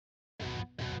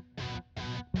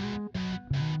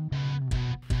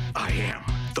am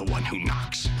the one who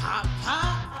knocks.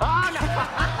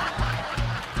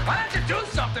 Why don't you do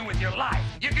something with your life?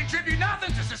 You contribute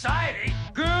nothing to society.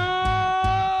 Good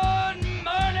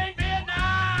morning,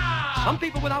 Vietnam! Some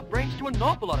people without brains do an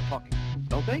awful lot of talking,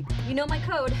 don't they? You know my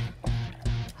code.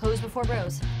 Hose before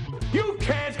bros. You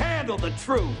can't handle the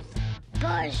truth.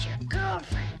 Buzz, your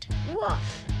girlfriend.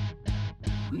 Woof.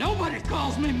 Nobody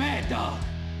calls me Mad Dog.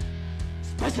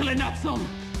 Especially not some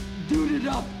duded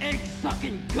up,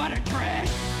 egg-sucking gutter trash.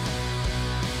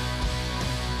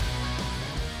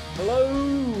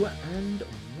 Hello and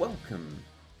welcome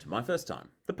to My First Time,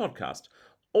 the podcast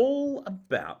all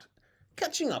about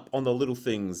catching up on the little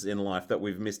things in life that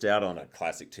we've missed out on. A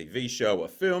classic TV show, a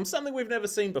film, something we've never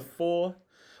seen before.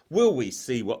 Will we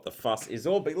see what the fuss is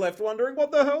or be left wondering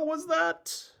what the hell was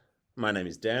that? My name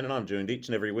is Dan and I'm joined each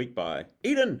and every week by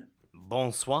Eden.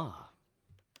 Bonsoir.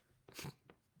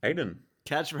 Aiden.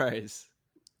 Catchphrase.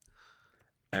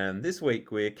 And this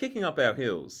week we're kicking up our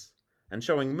heels and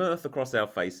showing mirth across our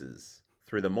faces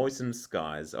through the moistened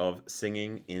skies of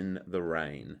Singing in the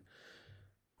Rain.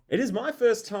 It is my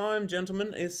first time,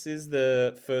 gentlemen. This is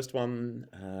the first one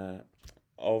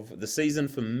of the season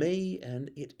for me, and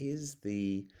it is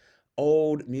the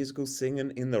old musical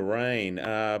Singing in the Rain.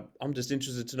 I'm just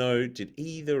interested to know, did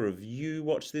either of you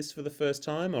watch this for the first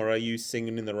time, or are you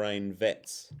Singing in the Rain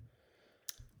vets?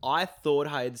 I thought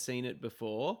I had seen it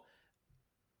before.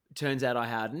 Turns out I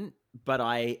hadn't, but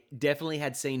I definitely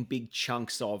had seen big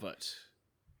chunks of it.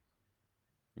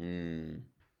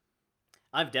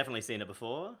 I've definitely seen it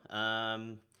before.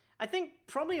 I think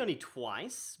probably only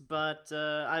twice, but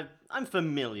I'm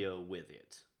familiar with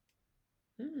it.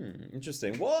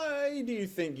 Interesting. Why do you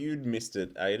think you'd missed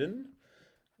it, Aiden?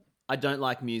 I don't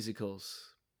like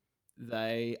musicals.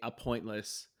 They are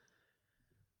pointless.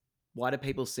 Why do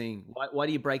people sing? Why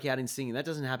do you break out in singing? That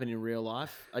doesn't happen in real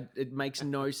life. It makes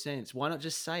no sense. Why not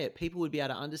just say it? People would be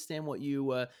able to understand what you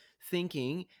were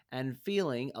thinking and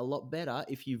feeling a lot better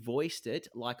if you voiced it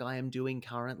like I am doing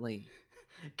currently.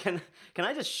 Can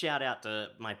I just shout out to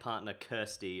my partner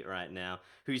Kirsty right now,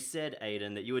 who said,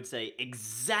 Aiden, that you would say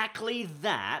exactly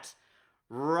that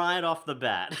right off the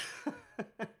bat.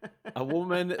 A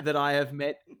woman that I have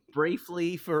met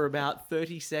briefly for about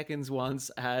 30 seconds once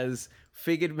has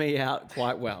figured me out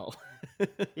quite well.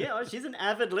 Yeah, well, she's an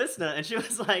avid listener, and she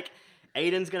was like,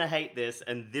 Aiden's going to hate this,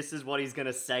 and this is what he's going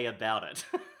to say about it.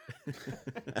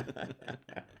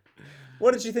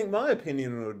 What did you think my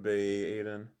opinion would be,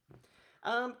 Eden?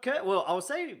 Well, I'll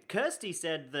say Kirsty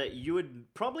said that you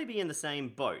would probably be in the same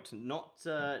boat, not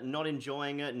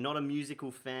enjoying it, not a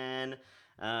musical fan,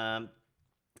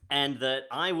 and that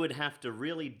I would have to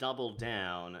really double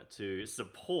down to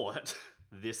support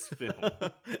this film.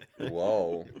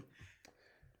 Whoa.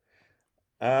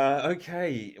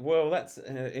 Okay, well, that's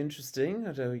interesting.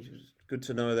 Good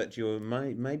to know that you're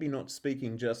maybe not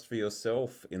speaking just for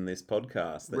yourself in this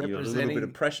podcast, that you have a little bit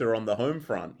of pressure on the home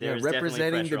front.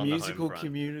 Representing the musical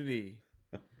community.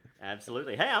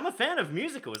 Absolutely. Hey, I'm a fan of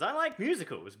musicals. I like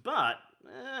musicals, but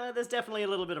there's definitely a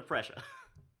little bit of pressure.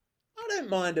 I don't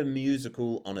mind a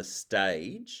musical on a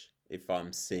stage if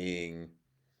I'm seeing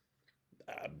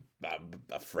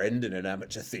a friend in an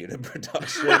amateur theatre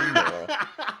production, or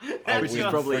that's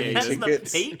probably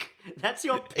tickets. The peak. That's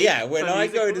your peak. Yeah, when I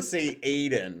musicals. go to see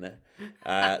Eden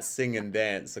sing and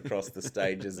dance across the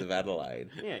stages of Adelaide,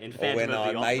 or when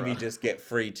I maybe just get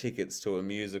free tickets to a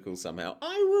musical somehow,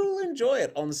 I will enjoy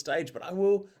it on stage, but I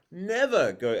will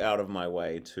never go out of my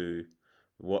way to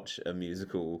watch a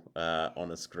musical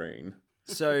on a screen.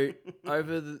 So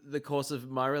over the course of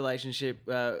my relationship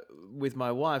with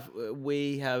my wife,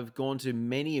 we have gone to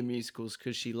many musicals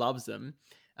because she loves them,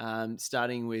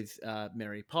 starting with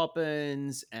Mary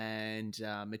Poppins and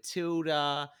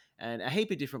Matilda and a heap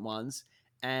of different ones.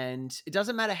 And it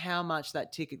doesn't matter how much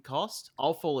that ticket cost,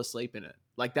 I'll fall asleep in it.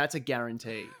 Like, that's a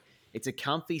guarantee. It's a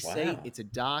comfy seat. It's a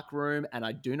dark room. And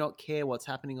I do not care what's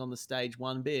happening on the stage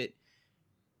one bit.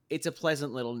 It's a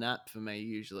pleasant little nap for me,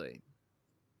 usually.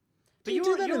 Do you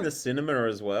do that in the cinema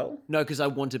as well? No, because I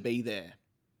want to be there.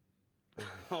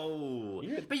 Oh,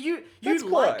 but you That's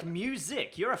like quite...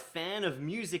 music. You're a fan of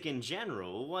music in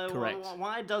general. Correct.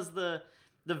 Why does the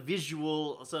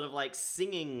visual sort of like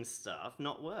singing stuff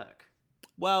not work?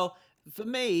 Well, for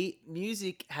me,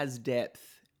 music has depth.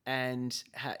 And,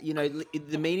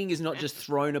 the meaning is not just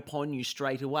thrown upon you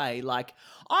straight away. Like,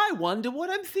 I wonder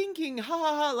what I'm thinking. Ha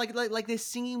ha ha. Like they're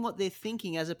singing what they're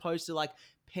thinking, as opposed to like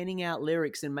penning out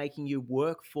lyrics and making you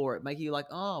work for it, making you like,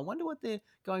 oh, I wonder what they're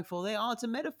going for there. Oh, it's a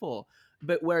metaphor.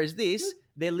 But whereas this,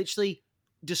 they're literally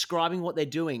describing what they're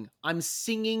doing. I'm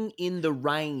singing in the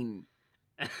rain.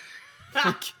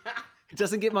 It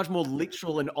doesn't get much more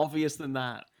literal and obvious than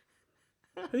that.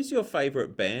 Who's your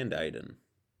favourite band, Aidan?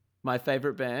 My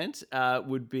favorite band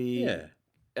would be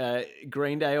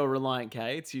Green Day or Reliant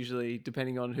K. It's usually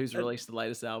depending on who's released the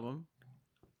latest album.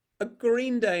 Are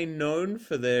Green Day known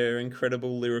for their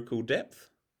incredible lyrical depth?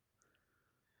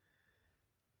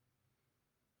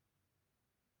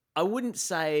 I wouldn't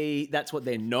say that's what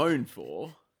they're known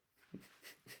for.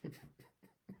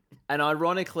 And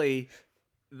ironically,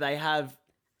 they have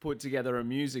put together a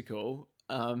musical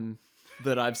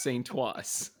that I've seen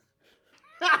twice.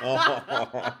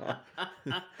 Oh,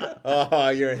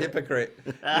 you're a hypocrite.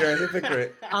 You're a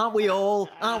hypocrite. Aren't we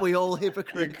all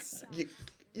hypocrites?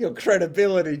 Your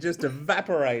credibility just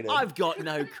evaporated. I've got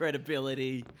no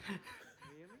credibility.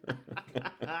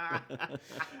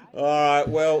 All right,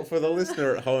 well, for the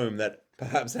listener at home that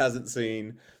perhaps hasn't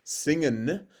seen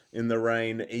Singin' in the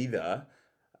Rain either,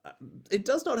 it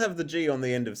does not have the G on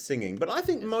the end of singing, but I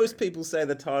think most people say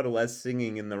the title as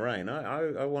Singing in the Rain.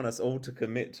 I want us all to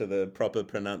commit to the proper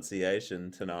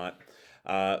pronunciation tonight.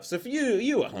 So for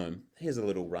you at home, here's a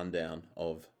little rundown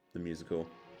of the musical.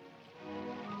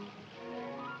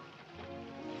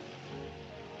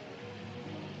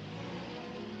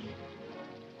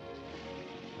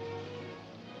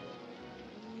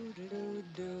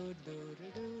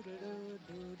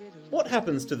 What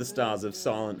happens to the stars of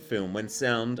silent film when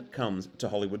sound comes to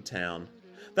Hollywood town?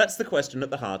 That's the question at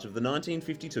the heart of the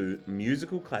 1952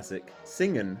 musical classic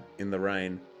Singin' in the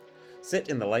Rain. Set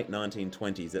in the late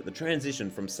 1920s at the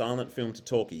transition from silent film to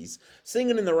talkies,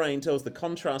 Singin' in the Rain tells the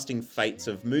contrasting fates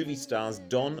of movie stars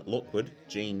Don Lockwood,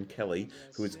 Gene Kelly,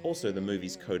 who is also the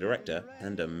movie's co-director,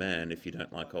 and a man if you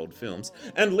don't like old films,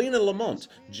 and Lena Lamont,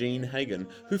 Gene Hagen,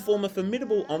 who form a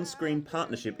formidable on-screen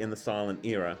partnership in the silent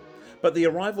era. But the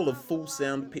arrival of full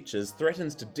sound pictures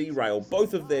threatens to derail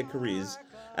both of their careers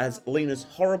as Lena's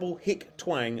horrible hick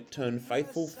twang turn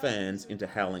faithful fans into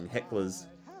howling hecklers.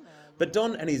 But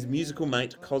Don and his musical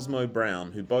mate Cosmo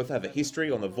Brown, who both have a history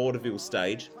on the vaudeville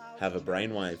stage, have a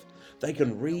brainwave. They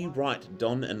can rewrite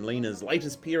Don and Lena's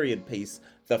latest period piece,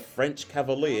 The French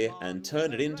Cavalier, and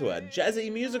turn it into a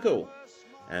jazzy musical.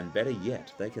 And better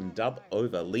yet, they can dub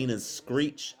over Lena's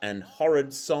screech and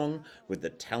horrid song with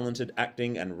the talented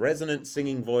acting and resonant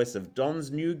singing voice of Don's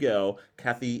new girl,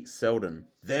 Kathy Selden,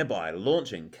 thereby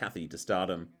launching Kathy to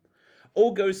stardom.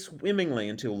 All goes swimmingly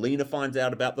until Lena finds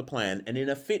out about the plan, and in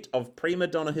a fit of prima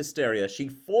donna hysteria, she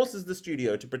forces the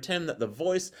studio to pretend that the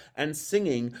voice and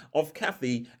singing of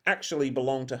Kathy actually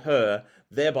belong to her,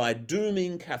 thereby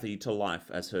dooming Kathy to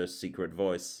life as her secret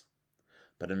voice.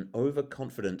 But an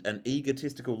overconfident and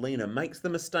egotistical Lena makes the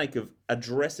mistake of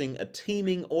addressing a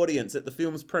teeming audience at the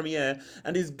film's premiere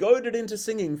and is goaded into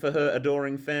singing for her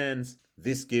adoring fans.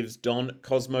 This gives Don,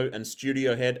 Cosmo, and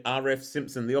studio head R.F.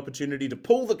 Simpson the opportunity to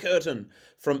pull the curtain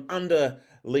from under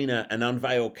Lena and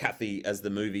unveil Kathy as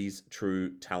the movie's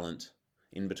true talent.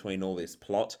 In between all this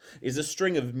plot is a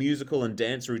string of musical and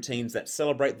dance routines that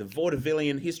celebrate the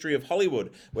vaudevillian history of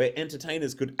Hollywood, where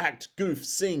entertainers could act, goof,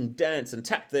 sing, dance, and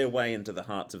tap their way into the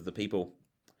hearts of the people.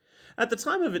 At the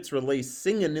time of its release,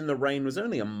 Singin' in the Rain was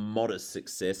only a modest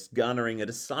success, garnering a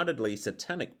decidedly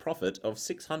satanic profit of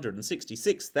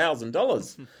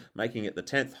 $666,000, making it the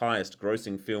 10th highest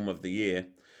grossing film of the year.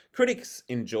 Critics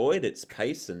enjoyed its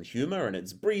pace and humour and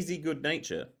its breezy good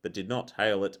nature, but did not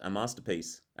hail it a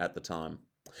masterpiece at the time.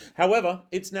 However,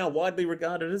 it's now widely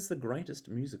regarded as the greatest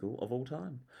musical of all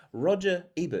time. Roger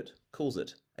Ebert calls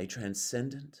it a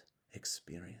transcendent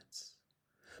experience.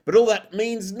 But all that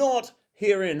means not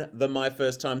here in the My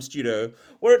First Time studio,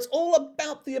 where it's all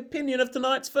about the opinion of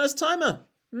tonight's first timer,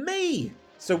 me.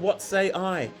 So what say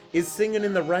I? Is Singin'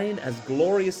 in the Rain as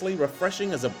gloriously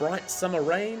refreshing as a bright summer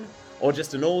rain? Or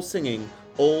just an all-singing,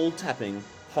 all-tapping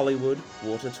Hollywood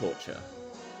water torture?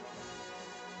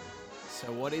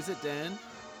 So what is it, Dan?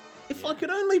 If I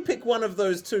could only pick one of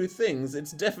those two things,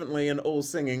 it's definitely an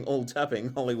all-singing,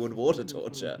 all-tapping Hollywood water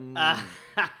torture.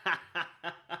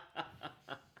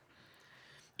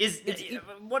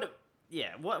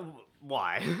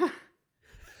 Why?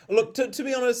 Look, to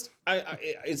be honest,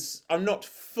 I'm not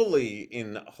fully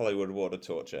in Hollywood water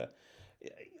torture.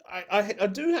 I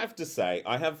do have to say,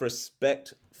 I have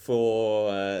respect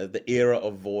for the era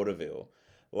of vaudeville.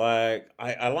 Like,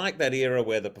 I like that era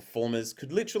where the performers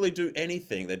could literally do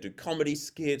anything. They'd do comedy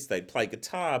skits, they'd play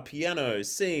guitar, piano,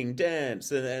 sing,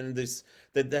 dance, and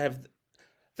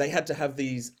they had to have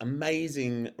these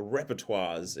amazing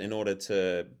repertoires in order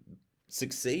to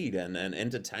succeed and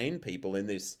entertain people in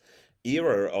this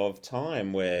era of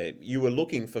time where you were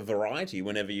looking for variety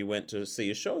whenever you went to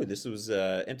see a show. This was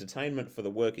entertainment for the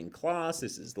working class.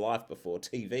 This is life before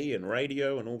TV and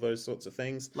radio and all those sorts of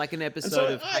things. Like an And episode so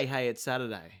of Hey Hey It's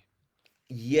Saturday.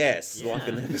 yes, like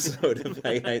an Yeah. episode of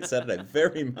Hey Hey It's Saturday.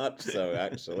 Very much so,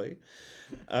 actually.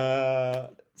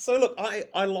 So look,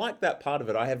 I like that part of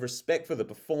it. I have respect for the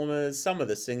performers, some of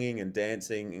the singing and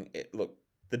dancing. Look,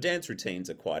 the dance routines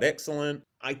are quite excellent.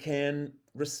 I can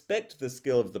respect the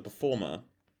skill of the performer,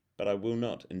 but I will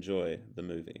not enjoy the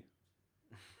movie.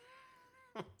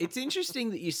 It's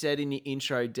interesting that you said in your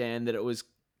intro, Dan, that it was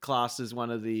classed as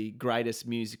one of the greatest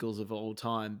musicals of all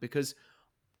time, because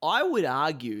I would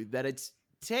argue that it's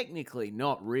technically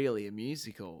not really a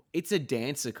musical. It's a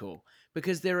dancical,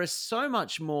 because there is so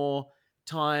much more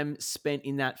time spent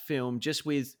in that film just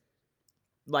with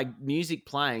like music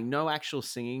playing, no actual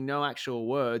singing, no actual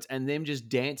words, and them just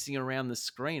dancing around the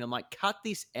screen. I'm like, cut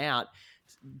this out,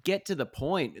 get to the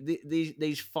point.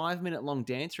 These 5 minute long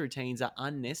dance routines are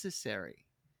unnecessary.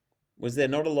 Was there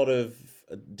not a lot of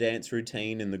dance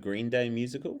routine in the Green Day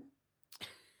musical?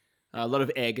 A lot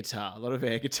of air guitar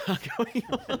going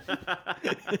on.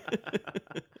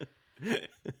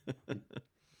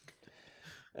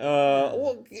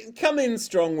 Well, come in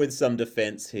strong with some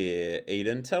defense here,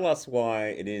 Eden. Tell us why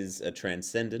it is a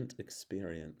transcendent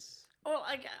experience. Well,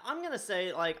 I'm gonna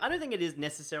say, like, I don't think it is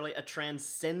necessarily a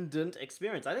transcendent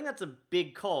experience. I think that's a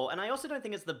big call, and I also don't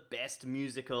think it's the best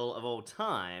musical of all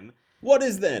time. What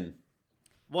is then?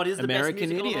 What is the American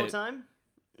best musical of all Idiot. time?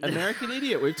 American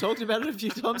Idiot. We've talked about it a few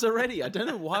times already. I don't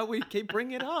know why we keep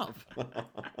bringing it up.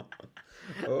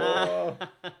 Oh.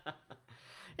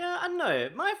 Yeah, I don't know.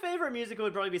 My favorite musical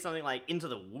would probably be something like Into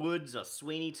the Woods or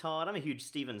Sweeney Todd. I'm a huge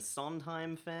Stephen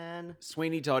Sondheim fan.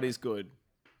 Sweeney Todd is good.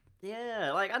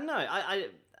 Yeah, like, I don't know.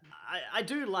 I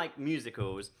do like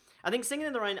musicals. I think Singing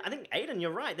in the Rain, I think, Aiden, you're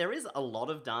right. There is a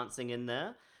lot of dancing in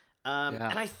there. Yeah.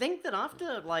 And I think that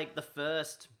after, like, the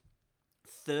first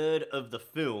third of the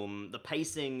film, the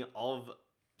pacing of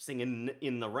Singing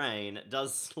in the Rain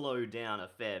does slow down a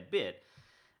fair bit.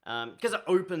 Because it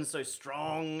opens so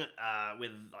strong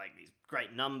with, like, these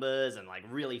great numbers and, like,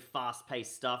 really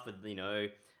fast-paced stuff with, you know,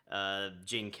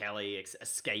 Gene Kelly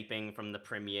escaping from the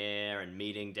premiere and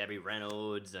meeting Debbie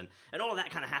Reynolds, and all of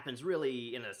that kind of happens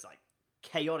really in this, like,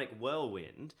 chaotic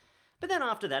whirlwind. But then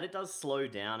after that, it does slow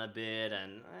down a bit,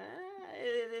 and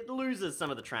it loses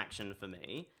some of the traction for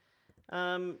me.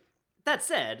 That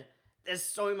said, there's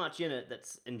so much in it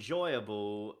that's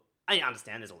enjoyable. I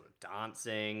understand there's a lot of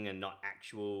dancing and not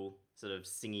actual sort of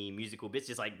singy musical bits,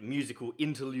 just like musical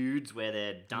interludes where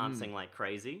they're dancing like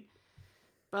crazy.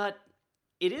 But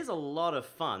it is a lot of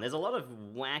fun. There's a lot of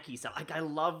wacky stuff. Like, I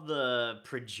love the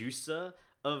producer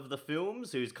of the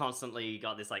films, who's constantly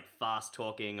got this, like,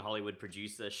 fast-talking Hollywood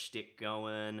producer shtick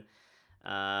going.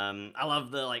 I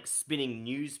love the, like, spinning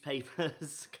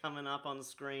newspapers coming up on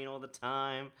screen all the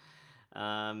time.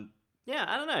 Yeah,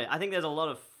 I don't know. I think there's a lot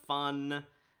of fun,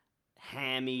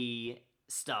 hammy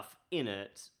stuff in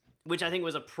it, which I think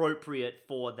was appropriate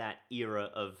for that era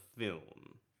of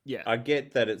film. Yeah. I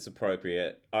get that it's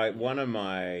appropriate. One of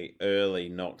my early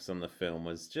knocks on the film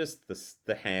was just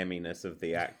the hamminess of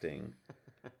the acting.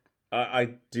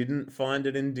 I didn't find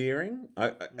it endearing.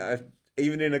 I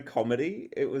even in a comedy,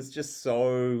 it was just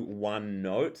so one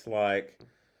note. Like,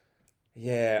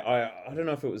 yeah, I don't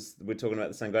know if we're talking about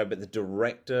the same guy, but the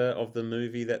director of the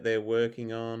movie that they're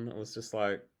working on, it was just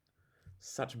like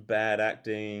such bad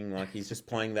acting. Like, he's just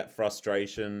playing that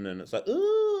frustration, and it's like,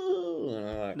 ooh, and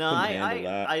I No, couldn't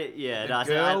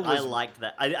handle that. I liked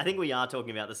that. I think we are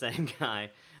talking about the same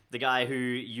guy. The guy who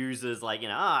uses, like, you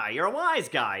know, you're a wise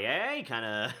guy, eh? Kind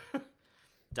of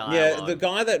dialogue. Yeah, the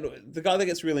guy that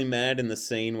gets really mad in the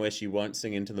scene where she won't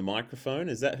sing into the microphone.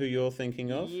 Is that who you're thinking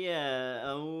of? Yeah.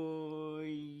 Oh,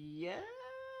 yes.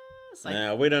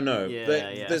 No, we don't know. Yeah.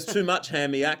 There's too much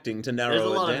hammy acting to narrow There's a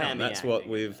lot it of down. hammy That's what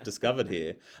acting, we've yeah. discovered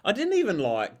here. I didn't even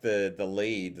like the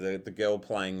lead, the girl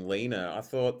playing Lena. I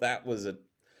thought that was a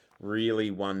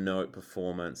really one-note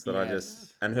performance that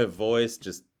and her voice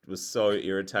just was so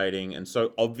irritating and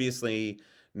so obviously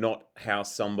not how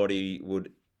somebody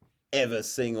would ever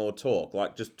sing or talk.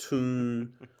 Like, just too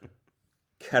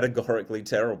categorically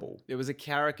terrible. It was a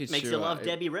caricature. Makes you love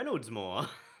Debbie Reynolds more.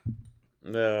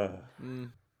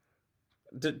 Can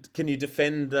you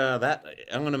defend that?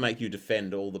 I'm going to make you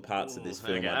defend all the parts of this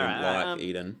film okay, I didn't alright, like,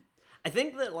 Eden. I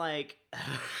think that, like,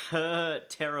 her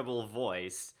terrible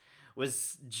voice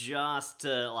was just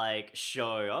to, like,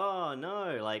 show, oh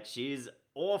no, like, she's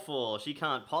awful. She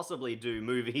can't possibly do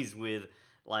movies with,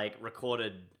 like,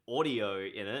 recorded audio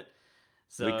in it.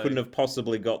 So We couldn't have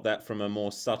possibly got that from a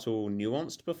more subtle,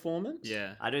 nuanced performance.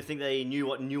 Yeah. I don't think they knew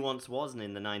what nuance was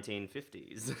in the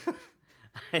 1950s.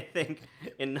 I think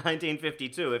in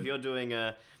 1952, if you're doing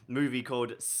a movie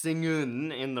called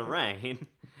Singin' in the Rain,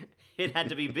 it had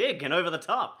to be big and over the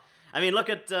top. I mean, look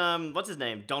at, what's his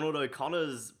name? Donald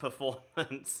O'Connor's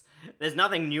performance. There's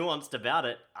nothing nuanced about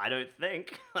it, I don't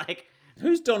think. Like,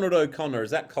 Who's Donald O'Connor?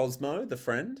 Is that Cosmo, the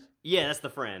friend? yeah, that's the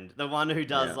friend. The one who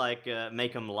does, Yeah. like,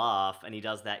 make him laugh, and he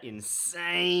does that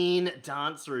insane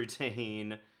dance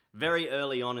routine very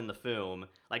early on in the film.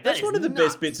 Like, that That's is one of the nuts.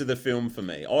 best bits of the film for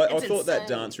me. I It's thought that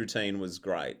insane. dance routine was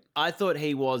great. I thought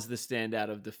he was the standout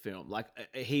of the film. Like,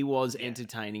 he was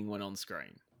entertaining when on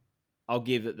screen. I'll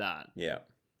give it that. Yeah.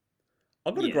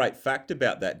 I've got a Yeah. great fact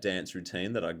about that dance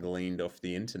routine that I gleaned off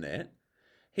the internet.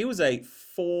 He was a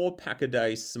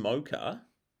 4-pack-a-day smoker.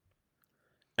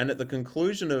 And at the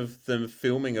conclusion of the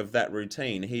filming of that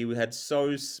routine, he had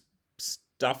so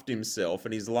stuffed himself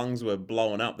and his lungs were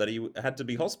blowing up that he had to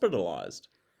be hospitalized.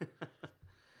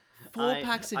 4 I-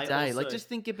 packs a I day. Like, also- just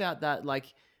think about that.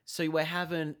 Like, so we're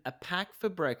having a pack for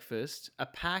breakfast, a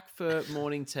pack for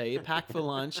morning tea, a pack for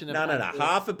lunch, and a No. pack for...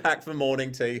 Half a pack for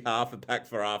morning tea, half a pack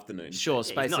for afternoon. Sure, Yeah,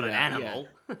 space he's not it an out, yeah. animal.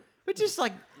 But just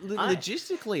like I-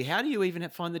 logistically, how do you even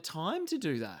find the time to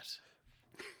do that?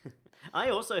 I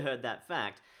also heard that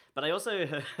fact, but I also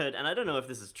heard, and I don't know if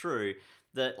this is true,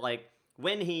 that like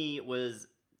when he was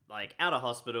like out of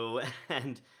hospital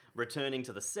and returning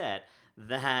to the set,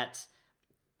 that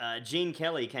Gene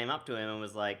Kelly came up to him and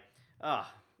was like, "Oh,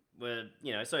 we're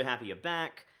so happy you're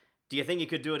back. Do you think you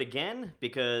could do it again?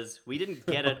 Because we didn't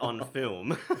get it on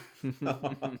film."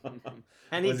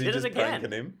 And he Was he did just it again.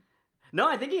 pranking him? No,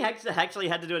 I think he actually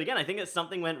had to do it again. I think that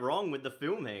something went wrong with the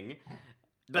filming.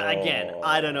 But again,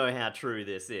 I don't know how true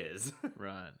this is.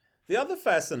 Right. The other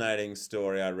fascinating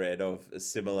story I read of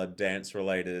similar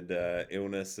dance-related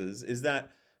illnesses is that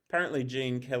apparently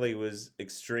Gene Kelly was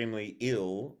extremely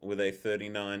ill with a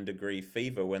 39-degree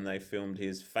fever when they filmed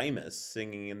his famous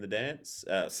Singing in the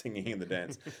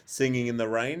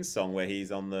Rain song, where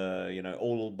he's on the,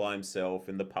 all by himself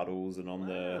in the puddles and on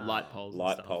the Light poles. and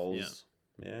light stuff, poles.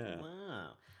 Yeah. Wow.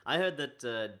 I heard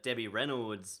that Debbie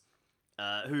Reynolds,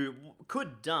 who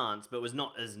could dance but was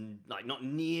not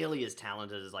nearly as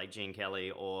talented as like Gene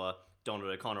Kelly or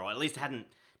Donald O'Connor, or at least hadn't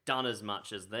done as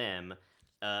much as them.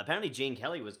 Apparently Gene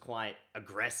Kelly was quite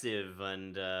aggressive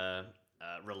and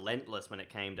relentless when it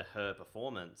came to her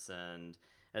performance, and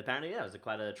apparently it was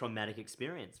quite a traumatic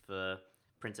experience for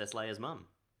Princess Leia's mum.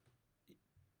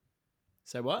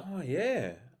 So what? Oh,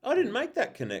 yeah. I didn't make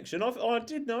that connection. I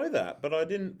did know that, but I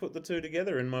didn't put the two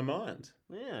together in my mind.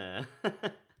 Yeah.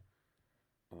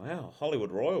 Wow,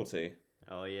 Hollywood royalty.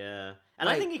 Oh yeah. And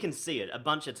I Wait. think you can see it a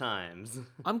bunch of times.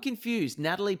 I'm confused.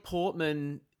 Natalie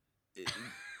Portman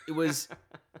it was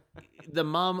the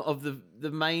mum of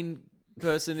the main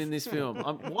person in this film.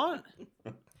 What?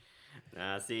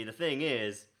 See, the thing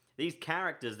is, these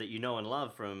characters that you know and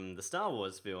love from the Star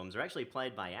Wars films are actually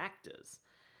played by actors.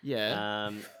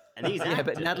 Yeah. And these Yeah,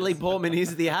 actors... but Natalie Portman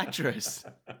is the actress.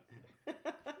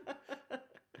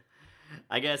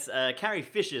 I guess Carrie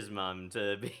Fisher's mum,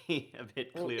 to be a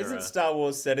bit Well, clearer. isn't Star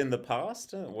Wars set in the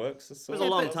past? It works. It was a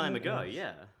long but- time ago,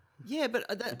 yeah. Yeah, but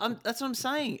that's what I'm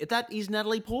saying. That is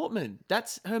Natalie Portman.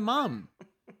 That's her mum.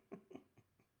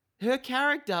 Her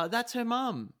character, that's her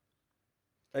mum.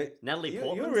 Hey, Natalie you're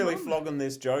Portman's really mum? flogging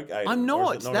this joke, Aiden. I'm or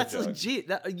not. is it That's a joke?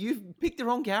 legit. You've picked the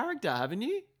wrong character, haven't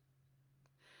you?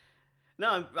 No,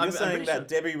 I'm You're saying pretty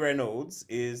that sure... Debbie Reynolds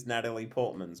is Natalie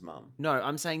Portman's mum. No,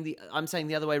 I'm saying the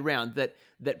other way around.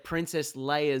 That Princess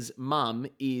Leia's mum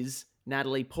is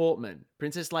Natalie Portman.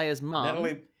 Princess Leia's mum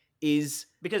Natalie, is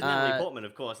Because Natalie Portman,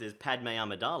 of course, is Padme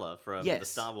Amidala from the Yes.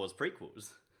 Star Wars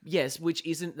prequels. yes, which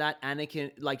isn't that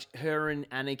Anakin, like her and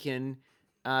Anakin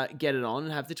get it on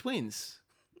and have the twins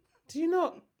do you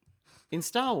not? in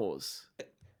Star Wars.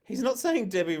 He's not saying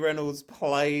Debbie Reynolds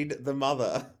played the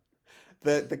mother,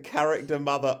 the character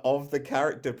mother of the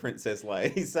character Princess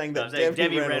Leia. He's saying that I'm saying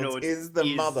Debbie Reynolds is the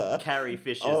mother Carrie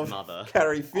Fisher's of mother.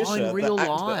 Carrie Fisher, Oh, in the real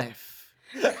actor. life.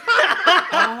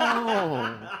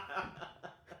 Oh.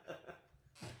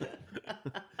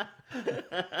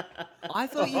 I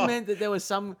thought you meant that there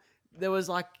was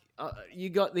like you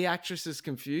got the actresses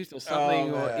confused or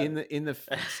something, or man. in the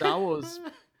Star Wars.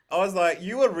 I was like,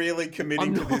 you are really committing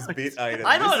I'm to this not. bit, Aiden.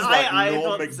 I This is like I Norm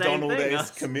thought the same thing.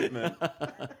 MacDonald-esque commitment.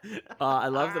 I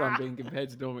love that I'm being compared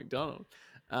to Norm Macdonald.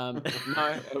 No,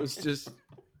 it was just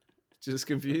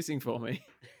confusing for me.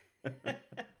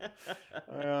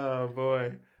 Oh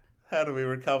boy, how do we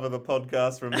recover the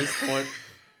podcast from this point?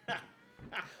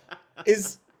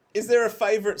 Is Is there a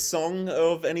favourite song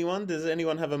of anyone? Does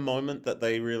anyone have a moment that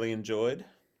they really enjoyed?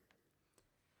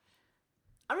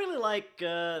 I really like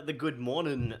the Good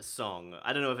Morning song.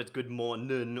 I don't know if it's Good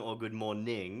Morning or Good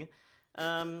Morning.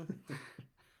 I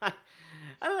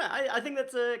don't know. I think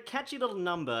that's a catchy little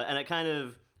number, and it kind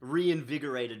of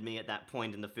reinvigorated me at that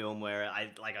point in the film where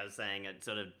like I was saying, it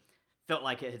sort of felt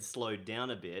like it had slowed down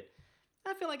a bit.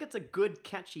 I feel like it's a good,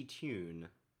 catchy tune.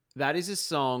 That is a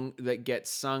song that gets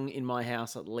sung in my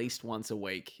house at least once a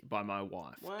week by my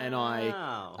wife. Wow. And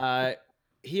I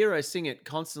hear her sing it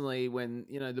constantly when,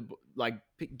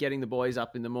 getting the boys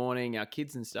up in the morning, our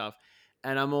kids and stuff.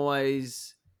 And I'm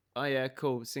always, oh yeah,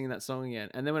 cool, singing that song again.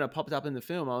 And then when it popped up in the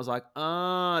film, I was like,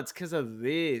 oh, it's because of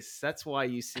this. That's why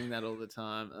you sing that all the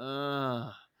time.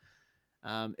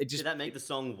 Did that make the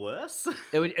song worse?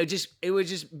 It was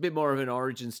just a bit more of an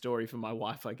origin story for my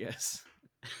wife, I guess.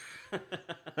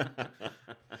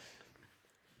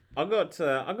 I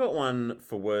got one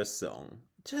for worst song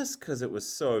just because it was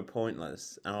so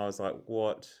pointless, and I was like,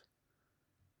 what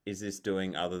is this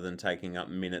doing other than taking up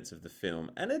minutes of the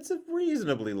film? And it's a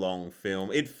reasonably long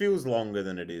film. It feels longer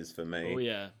than it is for me. Oh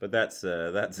yeah, but that's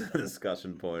a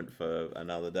discussion point for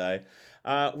another day.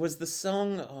 Was the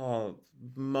song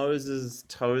Moses'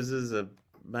 toes are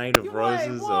made of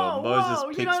roses, or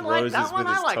Moses picks roses with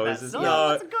his toes? No,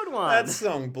 that's a good one. That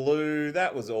song blew.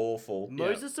 That was awful.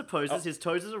 Moses supposes his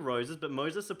toes are roses, but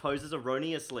Moses supposes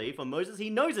erroneously, for Moses he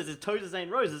knows his toes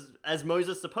ain't roses, as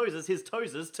Moses supposes his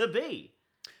toes to be.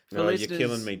 No, you're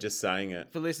killing me just saying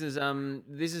it. For listeners,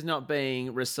 this is not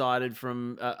being recited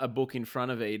from a book in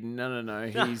front of Eden. No.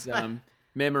 He's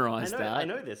memorized that. I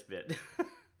know this bit.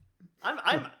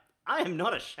 I am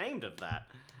not ashamed of that.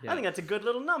 Yeah. I think that's a good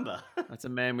little number. That's a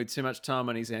man with too much time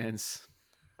on his hands.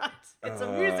 It's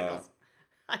a musical.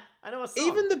 I know a song.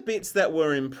 Even the bits that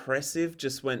were impressive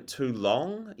just went too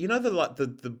long. You know,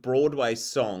 the Broadway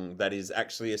song that is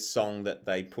actually a song that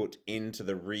they put into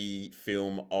the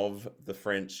re-film of The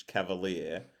French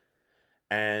Cavalier,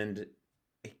 and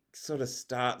it sort of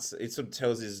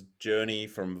tells his journey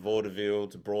from vaudeville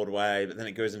to Broadway, but then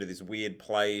it goes into this weird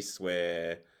place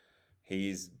where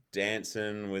he's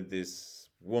dancing with this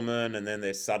woman, and then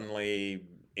they're suddenly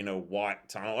in a white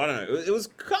tunnel. I don't know. It was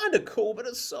kind of cool, but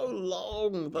it's so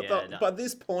long. But by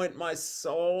this point, my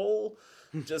soul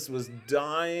just was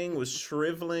dying, was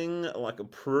shriveling like a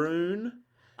prune.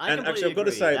 And actually, I've got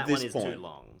to say, at this point, that one is too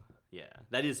long. Yeah,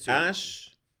 that is too long.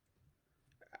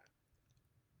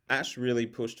 Ash really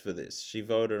pushed for this. She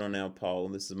voted on our poll.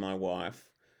 This is my wife.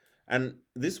 And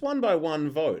this won by one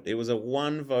vote. It was a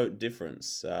 1-vote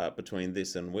difference between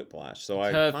this and Whiplash. So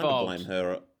I kind of blame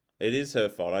her. It is her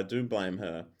fault. I do blame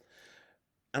her.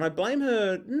 And I blame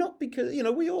her not because,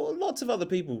 lots of other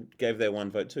people gave their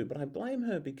 1 vote too, but I blame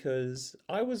her because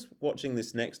I was watching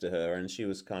this next to her and she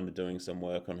was kind of doing some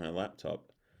work on her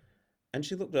laptop. And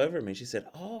she looked over at me and she said,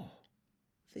 "Oh,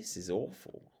 this is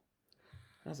awful."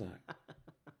 I was like,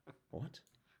 what?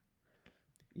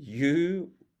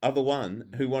 You are the one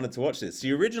who wanted to watch this.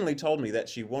 She originally told me that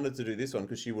she wanted to do this one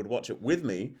because she would watch it with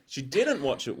me. She didn't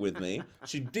watch it with me.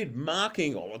 She did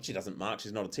marking, she doesn't mark,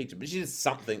 she's not a teacher, but she did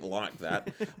something like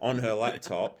that on her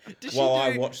laptop while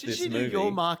I watched this movie. Did she do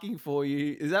your marking for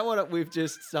you? Is that what we've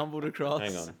just stumbled across?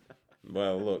 Hang on.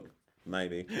 Well, look,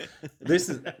 maybe. This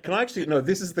is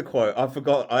the quote. I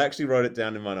forgot. I actually wrote it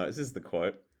down in my notes. This is the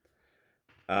quote.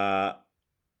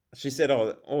 She said,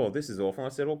 oh, this is awful. I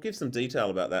said, well, give some detail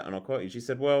about that, and I'll quote you. She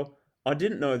said, well, I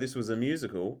didn't know this was a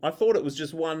musical. I thought it was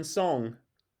just one song.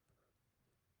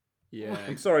 Yeah.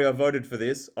 I'm sorry I voted for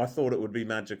this. I thought it would be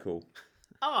magical.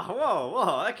 Oh,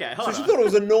 whoa, okay, hold on. So she thought it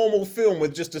was a normal film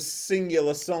with just a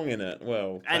singular song in it.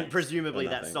 Well, and presumably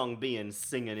that song being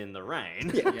Singing in the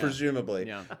Rain. Yeah, presumably.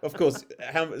 Yeah. Of course,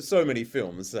 so many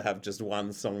films have just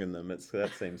one song in them.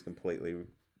 That seems completely...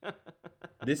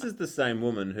 This is the same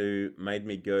woman who made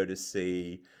me go to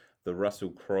see the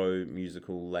Russell Crowe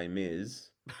musical Les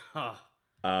Mis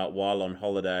while on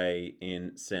holiday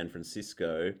in San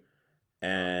Francisco,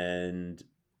 and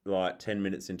like 10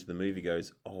 minutes into the movie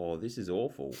goes, "Oh, this is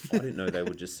awful. I didn't know they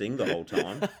would just sing the whole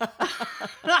time."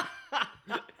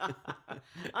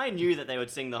 I knew that they would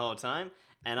sing the whole time,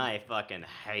 and I fucking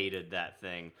hated that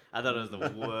thing. I thought it was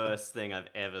the worst thing I've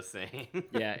ever seen.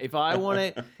 Yeah, if I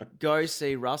want to go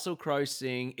see Russell Crowe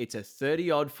sing, it's a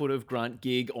 30-odd foot of grunt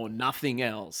gig or nothing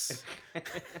else.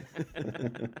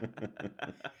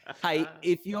 Hey,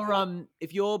 if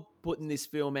you're putting this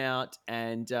film out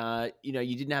and you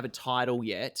didn't have a title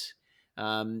yet,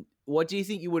 what do you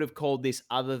think you would have called this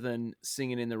other than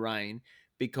Singing in the Rain?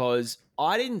 Because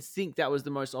I didn't think that was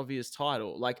the most obvious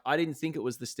title. Like, I didn't think it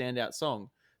was the standout song.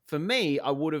 For me,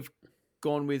 I would have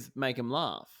gone with Make 'Em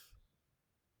Laugh.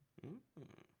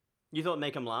 You thought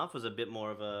Make 'Em Laugh was a bit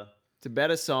more of a... It's a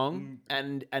better song,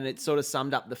 and it sort of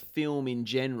summed up the film in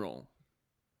general.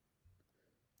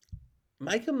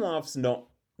 Make 'Em Laugh's not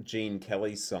Gene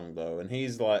Kelly's song though, and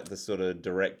he's like the sort of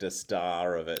director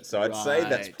star of it. So I'd say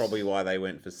that's Right. probably why they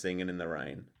went for Singing in the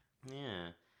Rain. Yeah.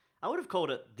 I would have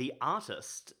called it The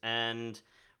Artist and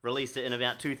released it in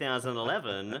about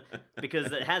 2011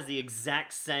 because it has the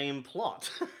exact same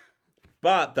plot.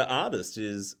 But The Artist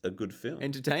is a good film.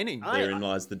 Entertaining. Therein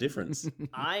lies the difference.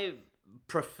 I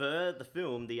prefer the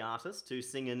film The Artist to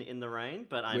Singin' in the Rain,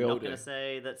 but I'm We all not going do. to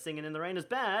say that Singin' in the Rain is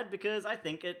bad because I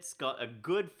think it's got a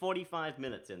good 45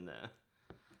 minutes in there.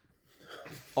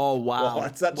 Oh, wow. Oh,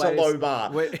 that's such Wait a low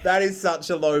bar. wait. That is such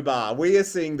a low bar. We are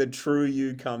seeing the true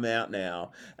you come out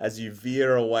now as you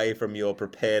veer away from your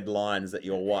prepared lines that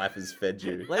your wife has fed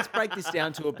you. Let's break this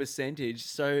down to a percentage.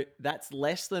 So that's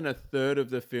less than a third of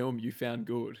the film you found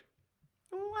good.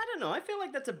 Well, I don't know. I feel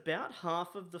like that's about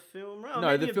half of the film. Right? Or No,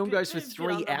 maybe the a film bit- goes for maybe a bit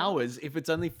 3 under half. hours if it's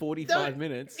only 45 No,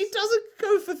 minutes. It doesn't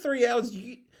go for 3 hours.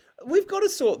 We've got to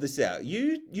sort this out.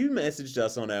 You messaged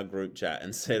us on our group chat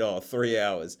and said, 3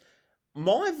 hours.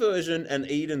 My version and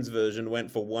Eden's version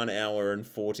went for 1 hour and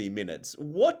 40 minutes.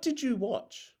 What did you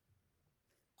watch?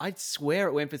 I swear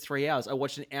it went for 3 hours. I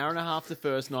watched an hour and a half the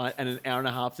first night and an hour and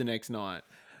a half the next night.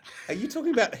 Are you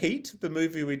talking about Heat, the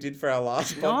movie we did for our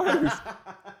last No. podcast?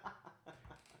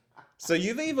 So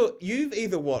you've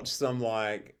either watched some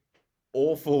like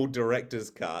awful director's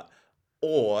cut,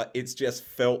 or it's just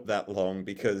felt that long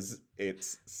because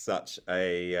it's such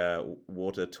a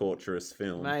water torturous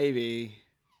film. Maybe.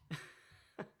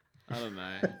 I don't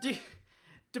know.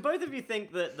 Do both of you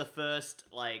think that the first,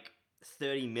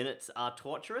 30 minutes are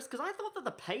torturous? Because I thought that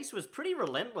the pace was pretty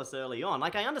relentless early on. I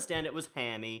understand it was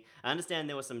hammy. I understand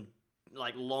there were some,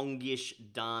 longish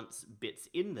dance bits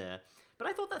in there. But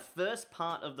I thought the first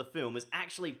part of the film was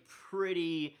actually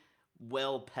pretty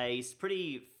well-paced,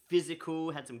 pretty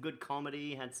physical, had some good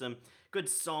comedy, had some good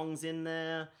songs in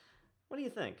there. What do you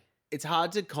think? It's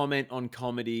hard to comment on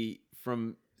comedy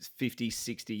from 50,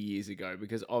 60 years ago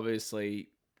because obviously,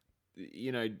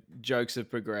 jokes have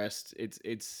progressed.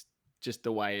 It's just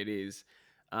the way it is.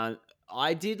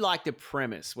 I did like the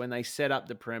premise when they set up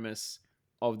the premise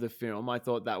of the film. I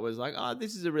thought that was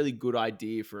this is a really good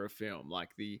idea for a film.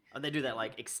 They do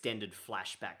that extended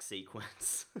flashback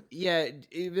sequence. Yeah,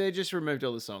 if they just removed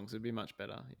all the songs, it'd be much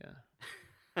better.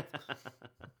 Yeah.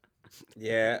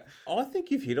 Yeah, I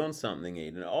think you've hit on something,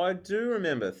 Eden. I do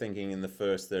remember thinking in the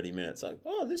first 30 minutes,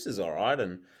 this is all right,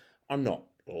 and I'm not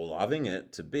loving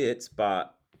it to bits,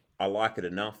 but I like it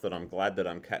enough that I'm glad that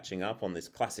I'm catching up on this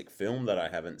classic film that I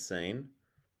haven't seen.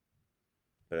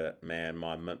 But man,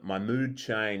 my mood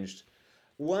changed.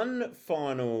 One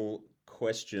final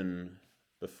question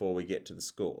before we get to the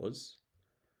scores.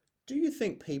 Do you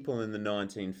think people in the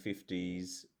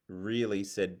 1950s really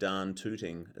said darn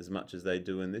tooting as much as they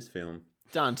do in this film?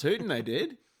 Darn tootin' they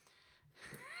did.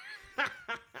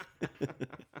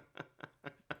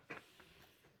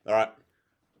 All right,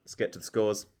 let's get to the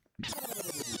scores.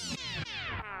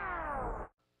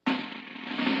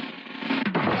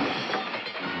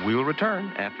 We will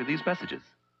return after these messages.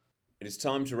 It is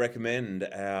time to recommend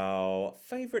our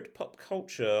favourite pop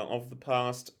culture of the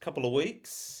past couple of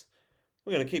weeks.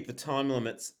 We're going to keep the time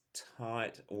limits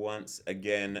tight once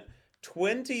again.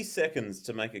 20 seconds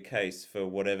to make a case for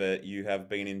whatever you have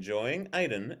been enjoying.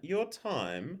 Aiden, your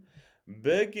time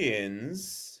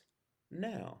begins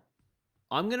now.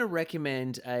 I'm going to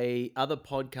recommend a other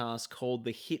podcast called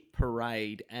The Hit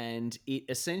Parade, and it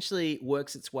essentially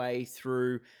works its way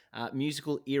through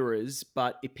musical eras,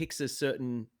 but it picks a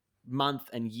certain month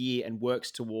and year and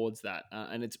works towards that.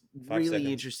 And it's 5 really seconds.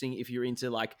 interesting if you're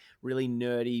into really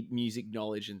nerdy music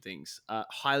knowledge and things.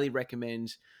 Highly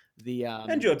recommend the...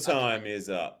 And your time is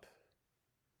up.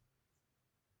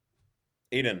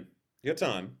 Eden, your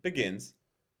time begins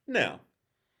now.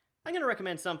 I'm going to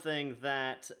recommend something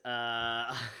that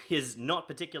is not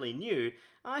particularly new.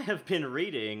 I have been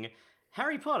reading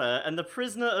Harry Potter and the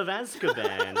Prisoner of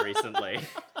Azkaban recently.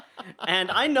 And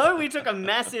I know we took a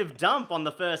massive dump on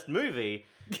the first movie,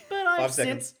 but 5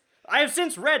 seconds. I have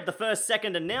since read the first,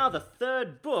 second, and now the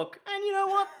third book, and you know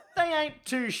what? They ain't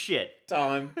too shit.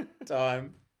 Time.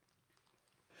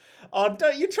 Oh,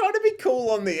 you're trying to be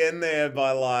cool on the end there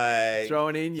by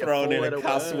Throwing in your a four-letter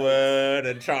cuss word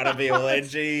and trying to be all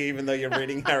edgy, even though you're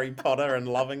reading Harry Potter and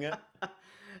loving it.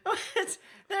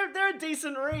 They're a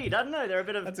decent read. I don't know. They're a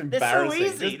bit of. That's They're so embarrassing.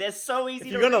 easy. They're so easy.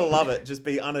 If you're to gonna read. love it, just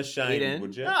be unashamed, Eden?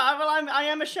 would you? No, well, I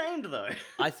am ashamed though.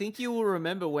 I think you will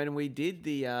remember when we did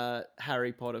the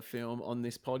Harry Potter film on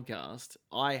this podcast,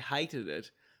 I hated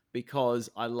it, because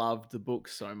I loved the book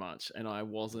so much and I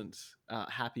wasn't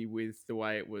happy with the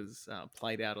way it was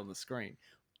played out on the screen.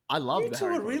 I love You the two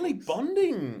Harry are Potter really books.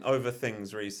 bonding over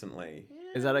things recently.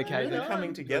 Is that okay? Really Dan?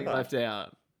 coming Feeling together. left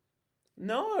out.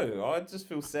 No, I just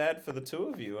feel sad for the two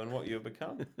of you and what you've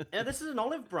become. Yeah, this is an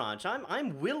olive branch.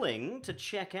 I'm willing to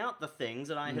check out the things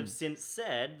that I have since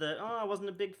said that, I wasn't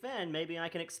a big fan. Maybe I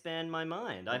can expand my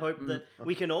mind. I hope that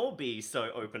we can all be so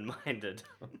open-minded.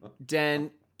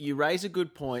 Dan, you raise a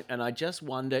good point, and I just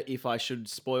wonder if I should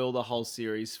spoil the whole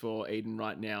series for Eden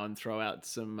right now and throw out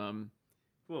some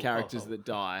Whoa, characters whoa. that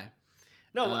die.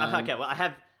 No, okay, well,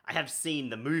 I have seen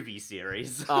the movie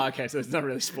series. Oh, okay, so it's not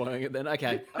really spoiling it then.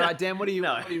 Okay. All right, Dan, what are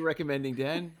you recommending,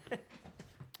 Dan?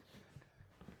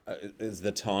 Is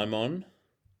the time on?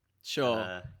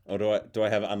 Sure. Or do I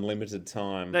have unlimited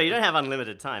time? No, you don't have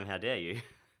unlimited time. How dare you?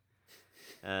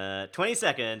 20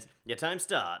 seconds. Your time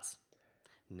starts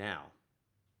now.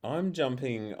 I'm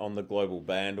jumping on the global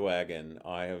bandwagon.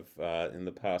 I have, in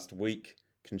the past week,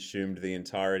 consumed the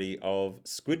entirety of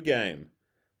Squid Game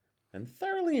and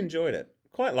thoroughly enjoyed it.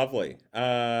 Quite lovely.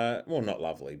 Well, not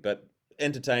lovely, but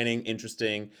entertaining,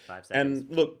 interesting. 5 seconds.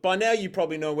 And look, by now you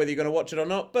probably know whether you're going to watch it or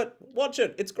not, but watch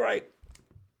it. It's great.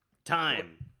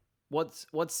 Time. What's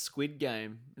Squid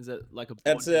Game? Is it like a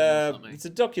board It's game or a something? it's a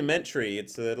documentary.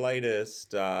 It's the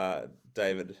latest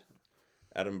David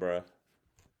Attenborough.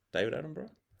 David Attenborough?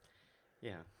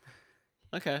 Yeah.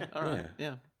 Okay, all right.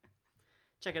 Yeah.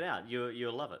 Check it out.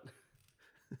 You'll love it.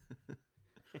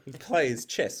 He plays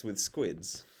chess with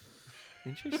squids.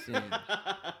 Interesting.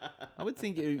 I would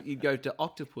think you'd go to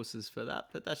octopuses for that,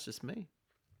 but that's just me.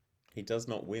 He does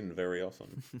not win very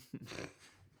often.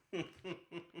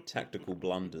 Tactical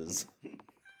blunders.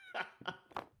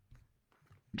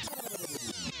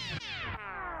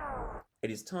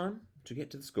 It is time to get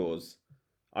to the scores.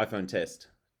 iPhone test.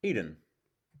 Eden.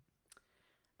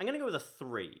 I'm going to go with a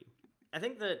 3. I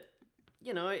think that,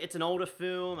 it's an older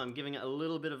film. I'm giving it a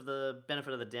little bit of the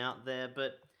benefit of the doubt there,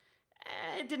 but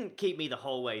it didn't keep me the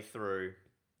whole way through.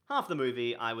 Half the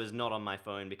movie, I was not on my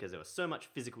phone because there was so much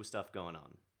physical stuff going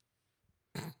on.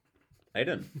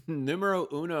 Aiden. Numero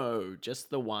uno, just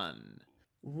the one.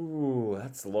 Ooh,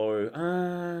 that's low.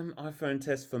 iPhone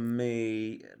test for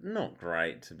me, not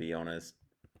great to be honest.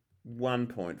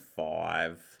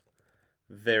 1.5.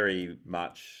 Very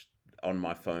much on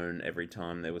my phone every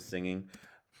time they were singing.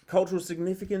 Cultural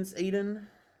significance, Eden?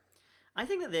 I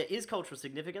think that there is cultural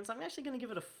significance. I'm actually going to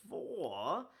give it a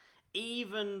 4,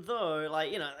 even though,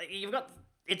 you've got...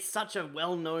 It's such a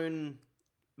well-known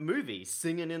movie,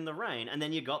 Singing in the Rain, and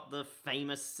then you got the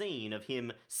famous scene of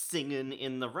him singing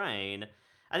in the rain.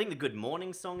 I think the Good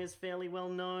Morning song is fairly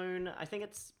well-known. I think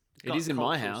it is in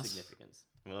my cultural house. Significance.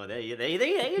 Well, there you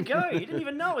go. You didn't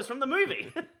even know it was from the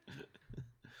movie. I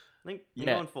think I'm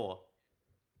going 4.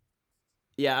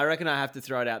 Yeah, I reckon I have to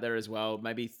throw it out there as well.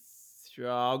 Maybe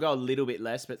I'll go a little bit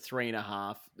less, but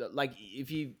 3.5. Like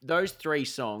those 3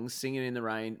 songs, Singing in the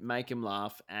Rain, Make 'Em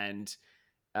Laugh, and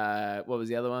what was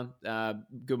the other one?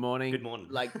 Good Morning. Good Morning.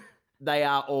 Like they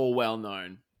are all well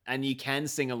known, and you can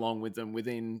sing along with them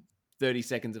within 30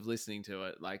 seconds of listening to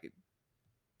it. Like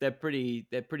they're pretty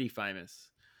famous,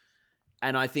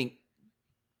 and I think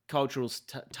cultural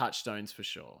touchstones for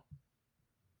sure.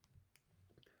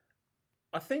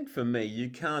 I think for me, you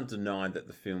can't deny that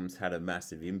the film's had a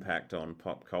massive impact on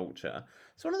pop culture.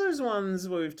 It's one of those ones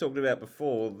where we've talked about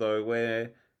before, though,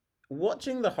 where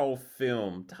watching the whole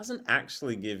film doesn't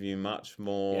actually give you much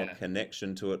more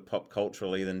connection to it pop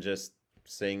culturally than just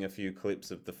seeing a few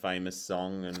clips of the famous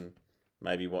song and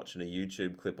maybe watching a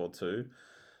YouTube clip or two.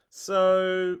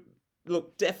 So,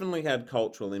 look, definitely had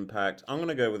cultural impact. I'm going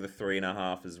to go with a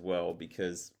 3.5 as well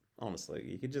because... honestly,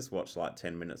 you could just watch like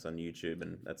 10 minutes on YouTube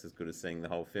and that's as good as seeing the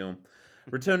whole film.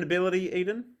 Returnability,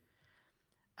 Eden?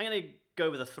 I'm going to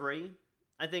go with a 3.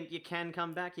 I think you can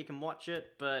come back, you can watch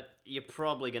it, but you're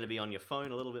probably going to be on your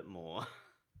phone a little bit more.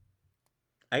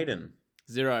 Aiden?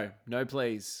 0. No,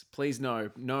 please. Please,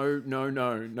 no. No, no,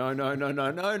 no. No, no, no,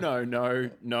 no, no, no, no,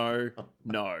 no,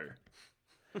 no.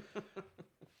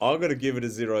 I've got to give it a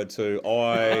 0 too.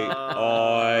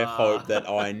 I hope that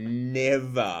I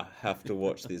never have to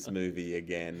watch this movie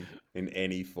again in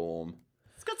any form.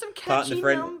 It's got some catchy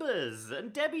numbers,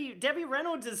 and Debbie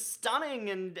Reynolds is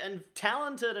stunning and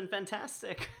talented and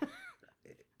fantastic.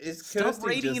 Is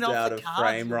Kirsty just out of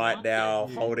frame right now,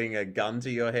 holding a gun to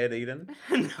your head, Eden?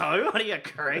 No, what are you,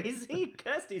 crazy?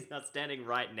 Kirsty's not standing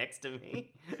right next to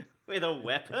me with a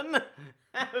weapon.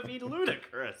 That would be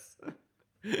ludicrous.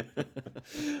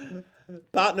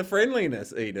 Partner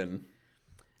friendliness, Eden.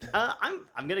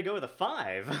 I'm gonna go with a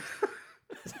 5.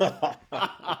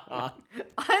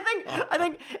 I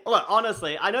think. Look,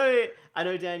 honestly, I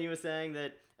know, Dan, you were saying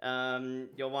that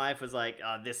your wife was like,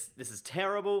 this is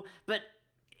terrible, but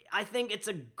I think it's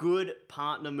a good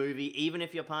partner movie, even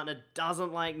if your partner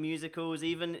doesn't like musicals,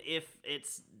 even if it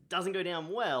doesn't go down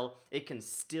well, it can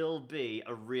still be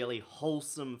a really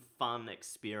wholesome, fun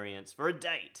experience for a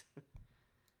date.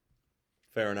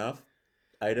 Fair enough.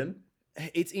 Aiden?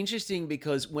 It's interesting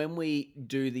because when we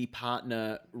do the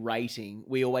partner rating,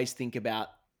 we always think about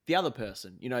the other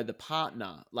person, the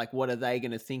partner. Like, what are they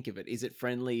going to think of it? Is it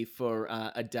friendly for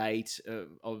a date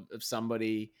of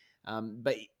somebody?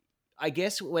 But I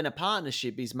guess when a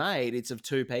partnership is made, it's of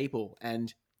two people,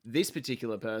 and this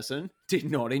particular person did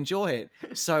not enjoy it.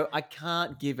 So I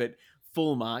can't give it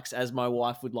full marks as my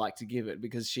wife would like to give it,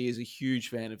 because she is a huge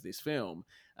fan of this film,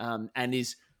 and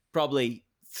is probably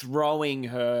throwing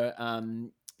her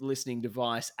listening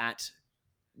device at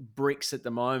bricks at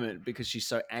the moment because she's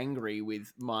so angry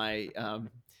with my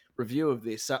review of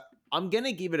this. So I'm going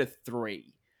to give it a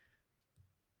 3.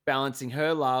 Balancing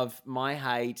her love, my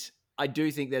hate. I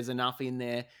do think there's enough in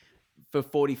there for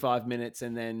 45 minutes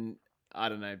and then, I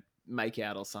don't know, make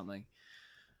out or something.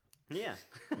 Yeah.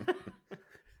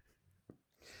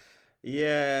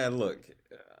 Yeah, look,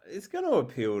 it's going to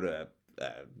appeal to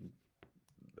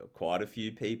quite a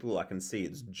few people. I can see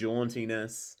its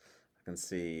jauntiness. I can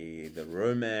see the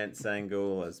romance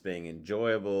angle as being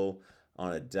enjoyable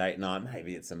on a date night.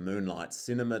 Maybe it's a moonlight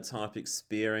cinema type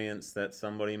experience that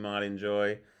somebody might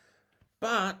enjoy.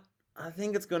 But I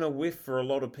think it's going to whiff for a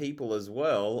lot of people as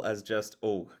well as just,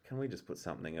 can we just put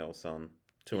something else on?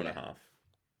 2.5.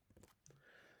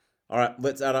 All right,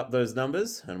 let's add up those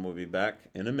numbers and we'll be back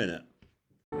in a minute.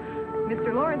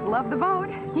 Mr. Lawrence loved the boat.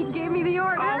 He gave me the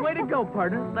order. Oh, way to go,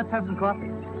 partner. Let's have some coffee.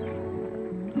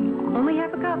 Only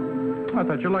half a cup. I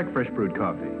thought you liked fresh brewed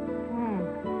coffee.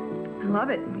 I love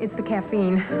it. It's the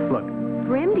caffeine. Look.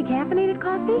 Brim decaffeinated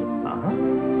coffee?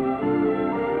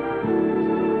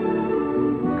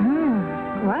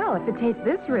 Well, if it tastes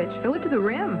this rich, fill it to the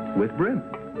rim. With Brim.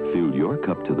 Fill your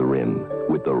cup to the rim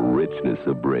with the richness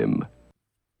of Brim.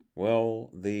 Well,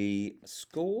 the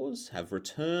scores have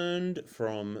returned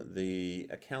from the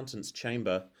accountant's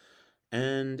chamber,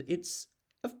 and it's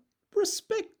a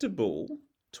respectable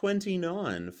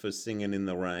 29 for Singing in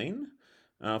the Rain.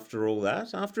 After all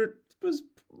that, after it was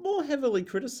more heavily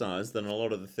criticised than a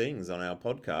lot of the things on our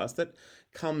podcast, that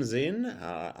comes in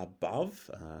above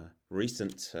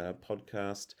recent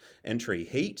podcast entry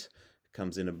Heat.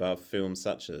 Comes in above films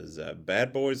such as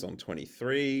Bad Boys on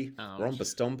 23, Romper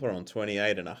Stomper on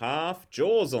 28.5,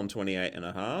 Jaws on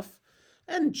 28.5,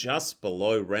 and just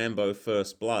below Rambo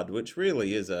First Blood, which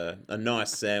really is a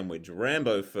nice sandwich.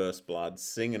 Rambo First Blood,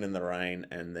 Singing in the Rain,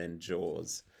 and then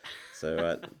Jaws.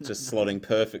 So just slotting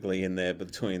perfectly in there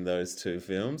between those two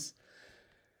films.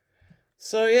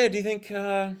 So yeah, do you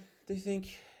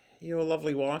think your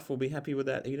lovely wife will be happy with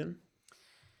that, Eden?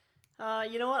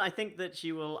 You know what? I think that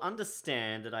she will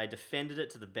understand that I defended it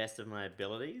to the best of my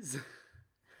abilities.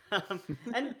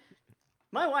 And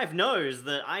my wife knows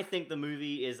that I think the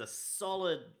movie is a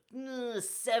solid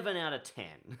 7 out of 10.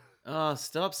 Oh,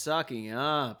 stop sucking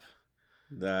up.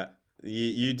 That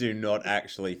you do not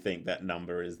actually think that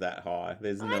number is that high.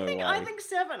 There's no way. I think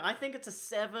 7. I think it's a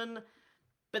 7.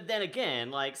 But then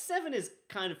again, 7 is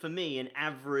kind of, for me, an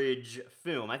average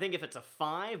film. I think if it's a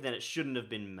 5, then it shouldn't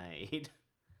have been made.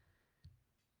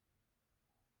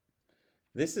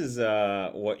 This is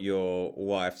what your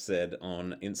wife said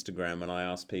on Instagram when I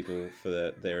asked people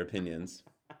for their opinions.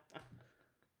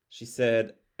 She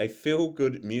said, "A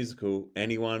feel-good musical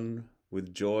anyone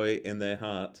with joy in their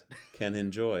heart can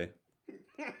enjoy."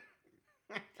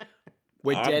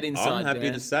 We're dead inside. I'm happy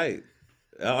to say.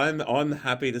 I'm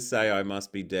happy to say I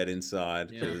must be dead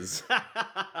inside because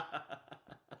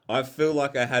I feel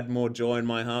like I had more joy in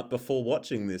my heart before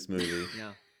watching this movie.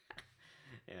 Yeah.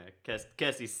 Yeah,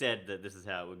 Kirsty said that this is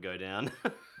how it would go down.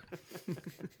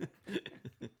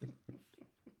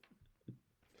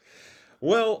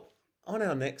 Well, on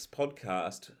our next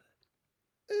podcast,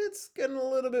 it's getting a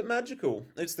little bit magical.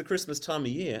 It's the Christmas time of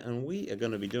year, and we are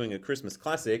going to be doing a Christmas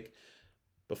classic.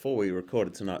 Before we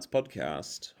recorded tonight's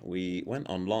podcast, we went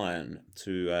online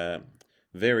to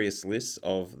various lists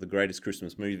of the greatest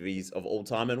Christmas movies of all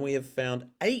time, and we have found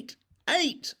eight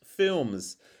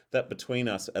films that between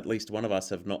us, at least one of us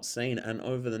have not seen. And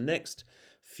over the next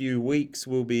few weeks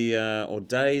will be, or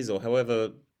days, or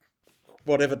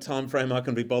whatever time frame I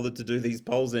can be bothered to do these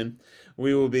polls in,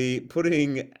 we will be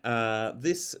putting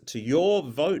this to your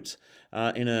vote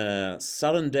in a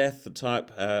sudden death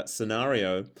type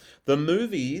scenario. The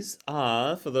movies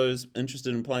are, for those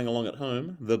interested in playing along at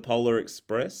home, The Polar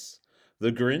Express,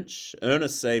 The Grinch,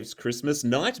 Ernest Saves Christmas,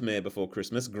 Nightmare Before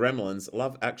Christmas, Gremlins,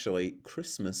 Love Actually,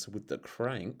 Christmas with the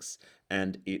Cranks,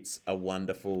 and It's a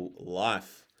Wonderful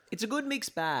Life. It's a good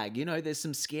mixed bag. You know, there's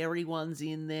some scary ones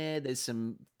in there. There's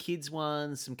some kids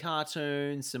ones, some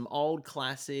cartoons, some old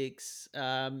classics.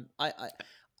 I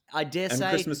dare And say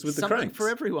Christmas with the something Cranks. for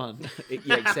everyone.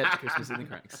 Yeah, except Christmas in the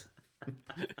Cranks.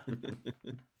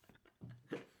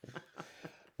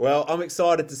 Well, I'm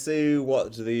excited to see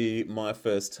what My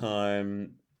First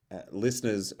Time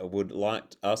listeners would like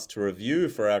us to review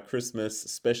for our Christmas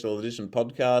special edition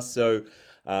podcast. So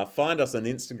find us on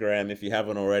Instagram if you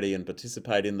haven't already and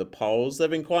participate in the polls. They've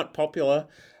been quite popular.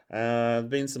 There have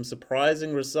been some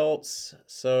surprising results.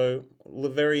 So we're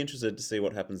very interested to see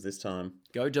what happens this time.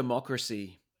 Go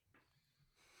democracy.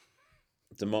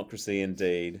 Democracy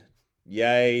indeed.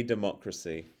 Yay,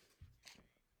 democracy.